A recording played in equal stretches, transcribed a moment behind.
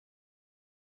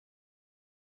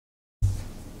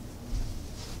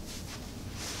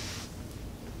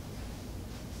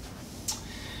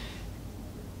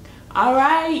All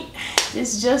right,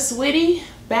 it's Just Witty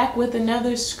back with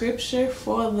another scripture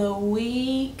for the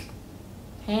week,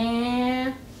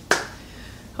 and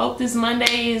hope this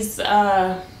Monday is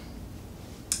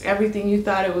everything you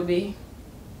thought it would be.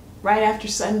 Right after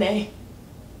Sunday,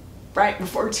 right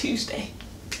before Tuesday.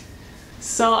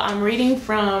 So I'm reading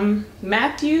from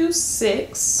Matthew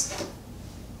 6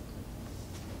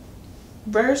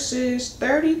 verses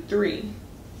 33.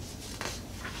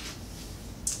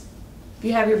 If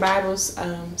you have your Bibles,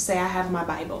 say I have my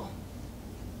Bible.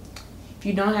 If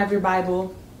you don't have your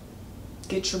Bible,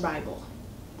 get your Bible.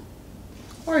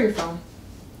 Or your phone.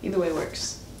 Either way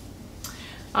works.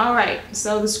 Alright,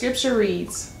 so the scripture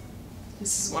reads,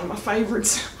 this is one of my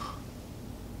favorites.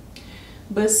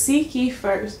 But seek ye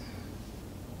first.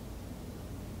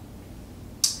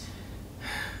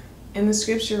 And the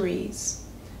scripture reads,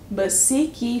 but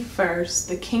seek ye first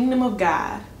the kingdom of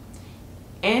God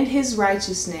and his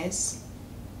righteousness,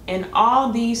 and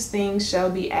all these things shall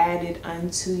be added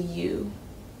unto you.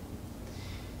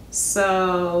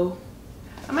 So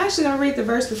I'm actually going to read the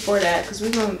verse before that because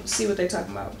we're going to see what they're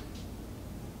talking about.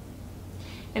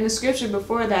 And the scripture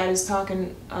before that is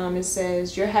talking, it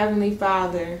says, your heavenly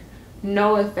Father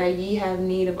knoweth that ye have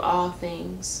need of all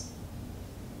things.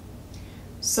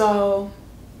 So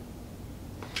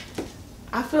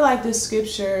I feel like this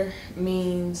scripture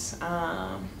means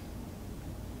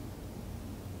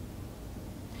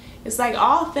it's like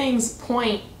all things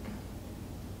point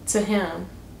to him.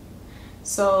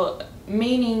 So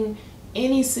meaning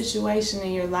any situation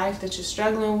in your life that you're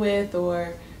struggling with,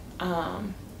 or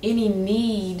any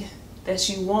need that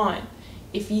you want,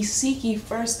 if ye seek ye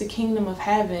first the kingdom of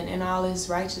heaven and all his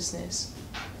righteousness.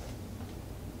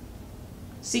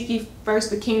 Seek ye first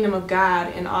the kingdom of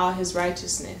God and all his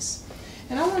righteousness.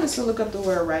 And I want us to look up the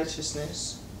word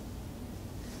righteousness.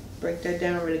 Break that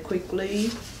down really quickly.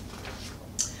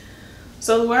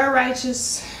 So the word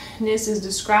righteousness is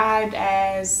described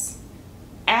as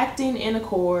acting in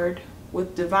accord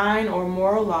with divine or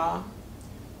moral law,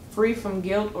 free from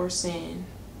guilt or sin.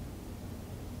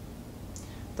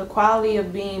 The quality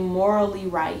of being morally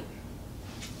right.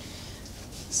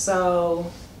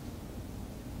 So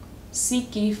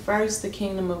seek ye first the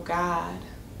kingdom of God.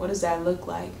 What does that look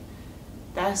like?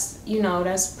 That's,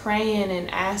 that's praying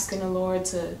and asking the Lord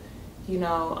to,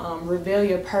 reveal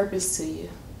your purpose to you.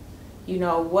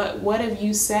 What have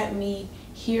you set me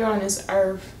here on this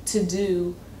earth to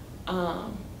do,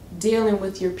 dealing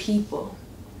with your people?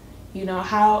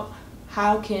 How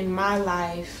can my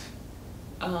life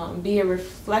be a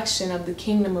reflection of the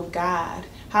kingdom of God?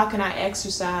 How can I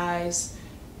exercise,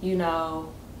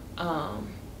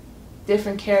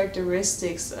 different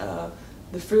characteristics of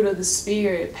the fruit of the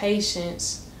Spirit,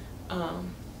 patience? We're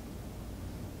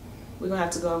going to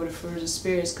have to go over the fruit of the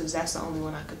Spirit because that's the only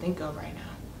one I could think of right now.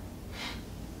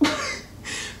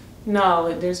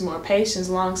 No, there's more patience,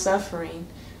 long suffering.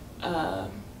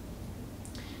 But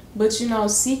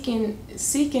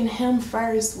seeking him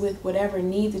first with whatever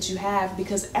need that you have,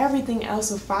 because everything else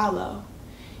will follow.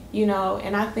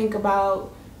 And I think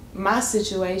about my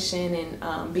situation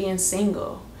and being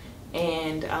single,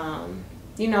 and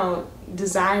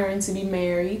desiring to be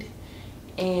married,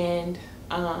 and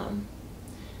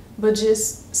but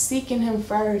just seeking him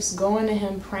first, going to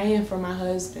him, praying for my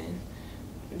husband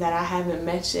that I haven't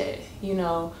met yet,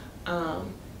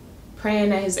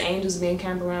 praying that his angels be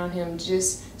encamped around him,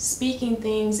 just speaking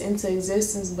things into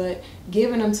existence, but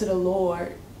giving them to the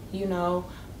Lord,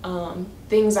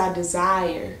 things I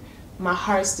desire, my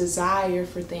heart's desire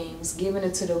for things, giving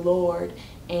it to the Lord,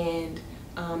 and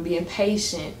being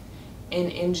patient,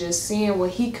 and just seeing what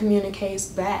he communicates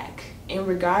back in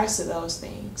regards to those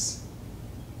things.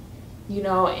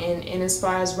 And as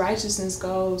far as righteousness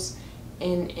goes,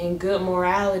 and good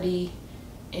morality,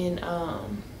 and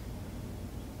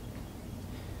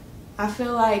I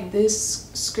feel like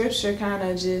this scripture kind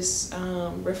of just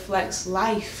reflects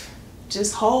life,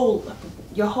 just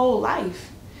your whole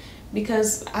life,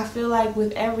 because I feel like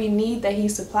with every need that he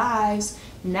supplies,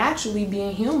 naturally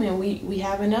being human, we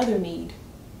have another need.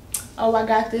 Oh, I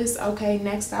got this. Okay,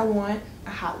 next I want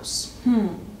a house.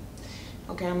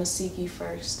 Okay, I'm gonna seek ye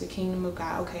first the kingdom of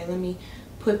God. Okay, let me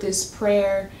put this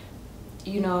prayer,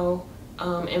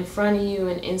 in front of you,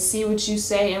 and see what you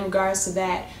say in regards to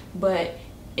that. But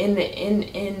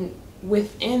within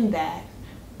that,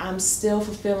 I'm still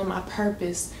fulfilling my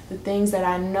purpose, the things that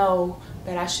I know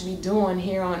that I should be doing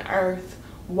here on earth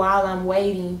while I'm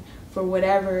waiting for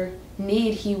whatever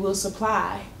need he will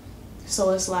supply.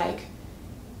 So it's like,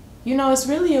 it's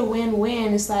really a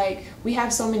win-win. It's like we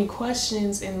have so many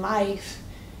questions in life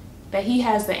that he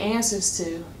has the answers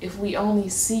to if we only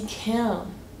seek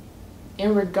him.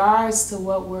 in regards to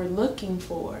what we're looking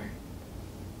for,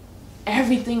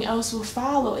 everything else will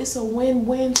follow. It's a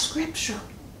win-win scripture.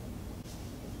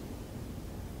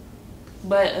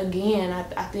 But again,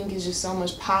 I think it's just so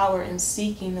much power in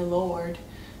seeking the Lord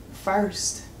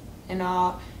first and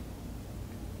all,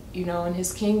 you know, in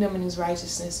his kingdom and his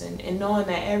righteousness, and knowing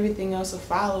that everything else will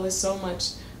follow. Is so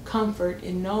much comfort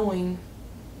in knowing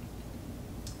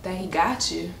that he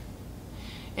got you.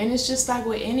 And it's just like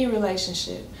with any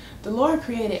relationship. The Lord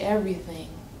created everything.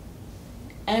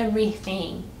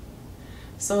 Everything.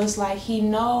 So it's like he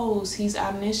knows, he's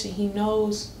omniscient.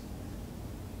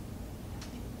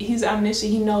 He's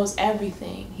omniscient. He knows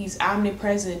everything. He's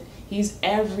omnipresent. He's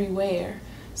everywhere.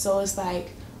 So it's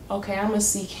like, okay, I'm going to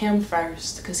seek him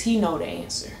first because he know the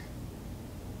answer.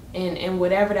 And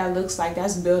whatever that looks like,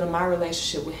 that's building my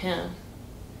relationship with him.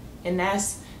 And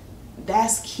that's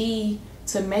key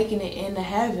to making it into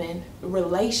heaven,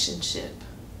 relationship.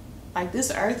 Like,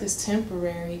 this earth is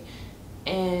temporary,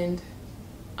 and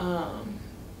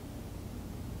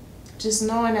just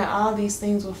knowing that all these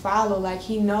things will follow, like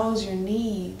he knows your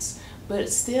needs, but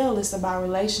still it's about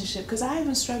relationship. Because I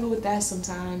even struggle with that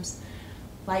sometimes,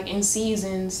 like in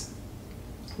seasons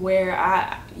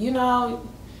where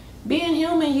being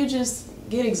human, you just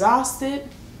get exhausted,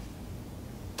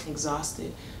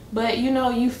 but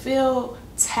you feel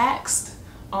taxed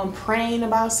on praying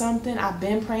about something. I've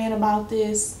been praying about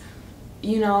this,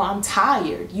 I'm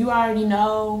tired. You already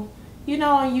know,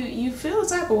 and you feel the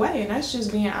type of way, and that's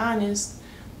just being honest.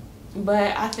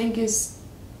 But I think it's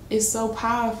so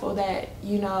powerful that,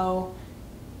 you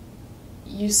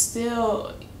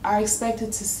still are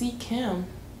expected to seek him.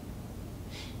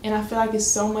 And I feel like it's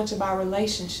so much about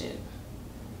relationship,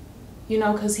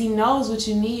 because he knows what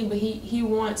you need, but he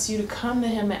wants you to come to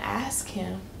him and ask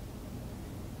him,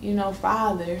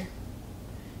 Father,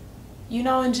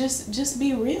 and just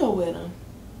be real with him.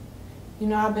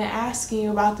 I've been asking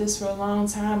you about this for a long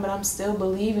time, but I'm still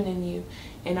believing in you.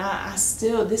 And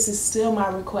this is still my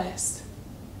request.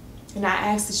 And I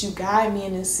ask that you guide me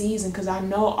in this season, because I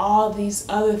know all these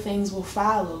other things will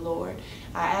follow, Lord.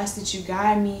 I ask that you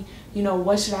guide me,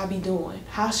 what should I be doing?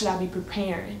 How should I be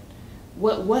preparing?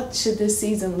 What should this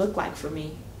season look like for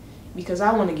me? Because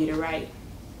I want to get it right.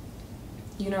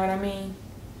 You know what I mean?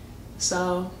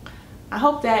 So I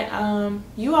hope that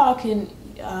you all can,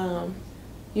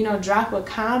 drop a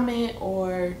comment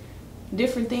or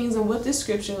different things on what this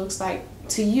scripture looks like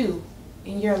to you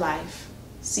in your life.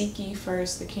 Seek ye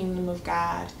first the kingdom of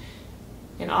God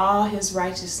and all his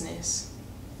righteousness,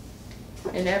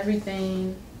 and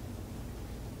everything,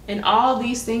 and all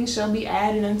these things shall be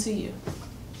added unto you.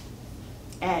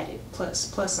 Added,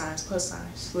 plus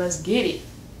signs. Let's get it.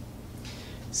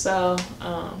 So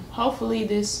hopefully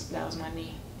that was my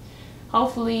knee.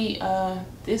 Hopefully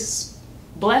this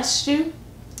blessed you,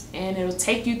 and it'll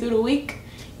take you through the week.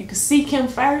 You can seek him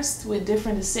first with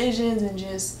different decisions, and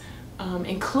just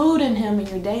including him in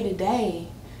your day-to-day,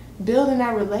 building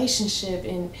that relationship.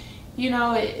 And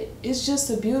it's just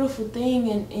a beautiful thing,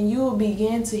 and you will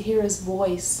begin to hear his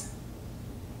voice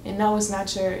and know it's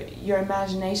not your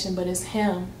imagination, but it's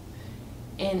him.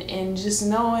 And just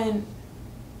knowing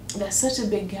that such a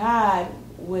big God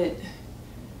would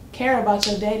care about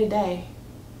your day-to-day,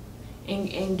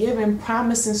 and giving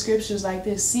promising scriptures like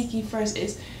this, seek ye first,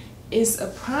 is a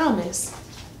promise.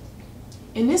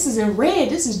 And this is in red.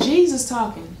 This is Jesus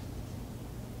talking.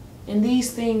 And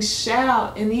these things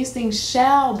shall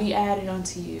be added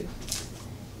unto you.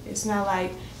 It's not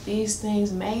like these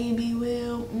things maybe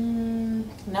will.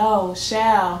 No,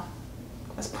 shall.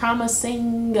 That's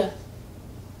promising.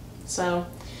 So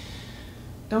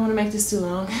don't want to make this too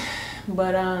long,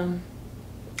 but I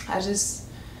just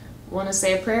want to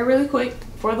say a prayer really quick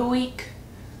for the week.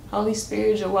 Holy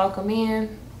Spirit, you're welcome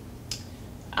in.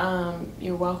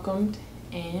 You're welcomed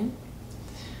in.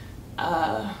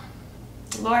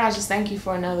 Lord, I just thank you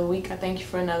for another week. I thank you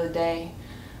for another day.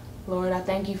 Lord, I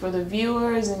thank you for the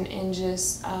viewers and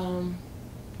just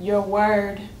your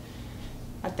word.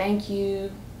 I thank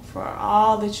you for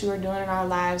all that you are doing in our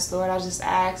lives. Lord, I just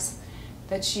ask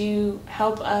that you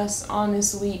help us on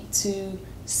this week to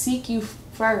seek you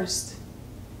first.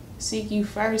 Seek you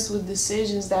first with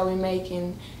decisions that we make,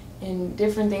 and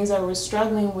different things that we're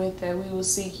struggling with, that we will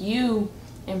seek you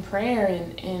in prayer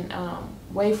and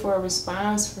wait for a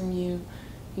response from you,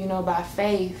 by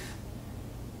faith,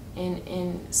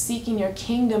 and seeking your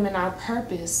kingdom and our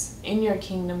purpose in your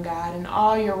kingdom, God, and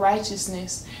all your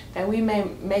righteousness, that we may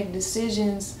make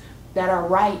decisions that are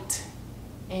right,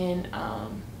 and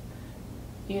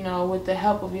with the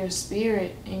help of your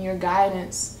Spirit and your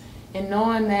guidance, and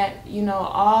knowing that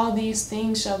all these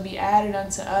things shall be added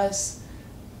unto us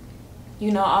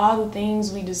you know, all the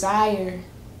things we desire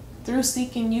through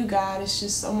seeking you, God. It's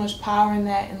just so much power in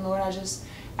that. And Lord, I just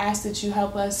ask that you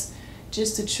help us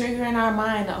just to trigger in our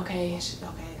mind, okay,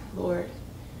 Lord,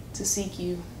 to seek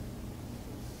you.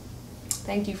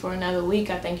 Thank you for another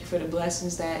week. I thank you for the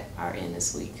blessings that are in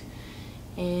this week.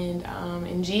 And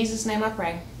in Jesus' name I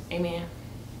pray. Amen.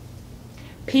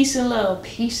 Peace and love.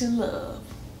 Peace and love.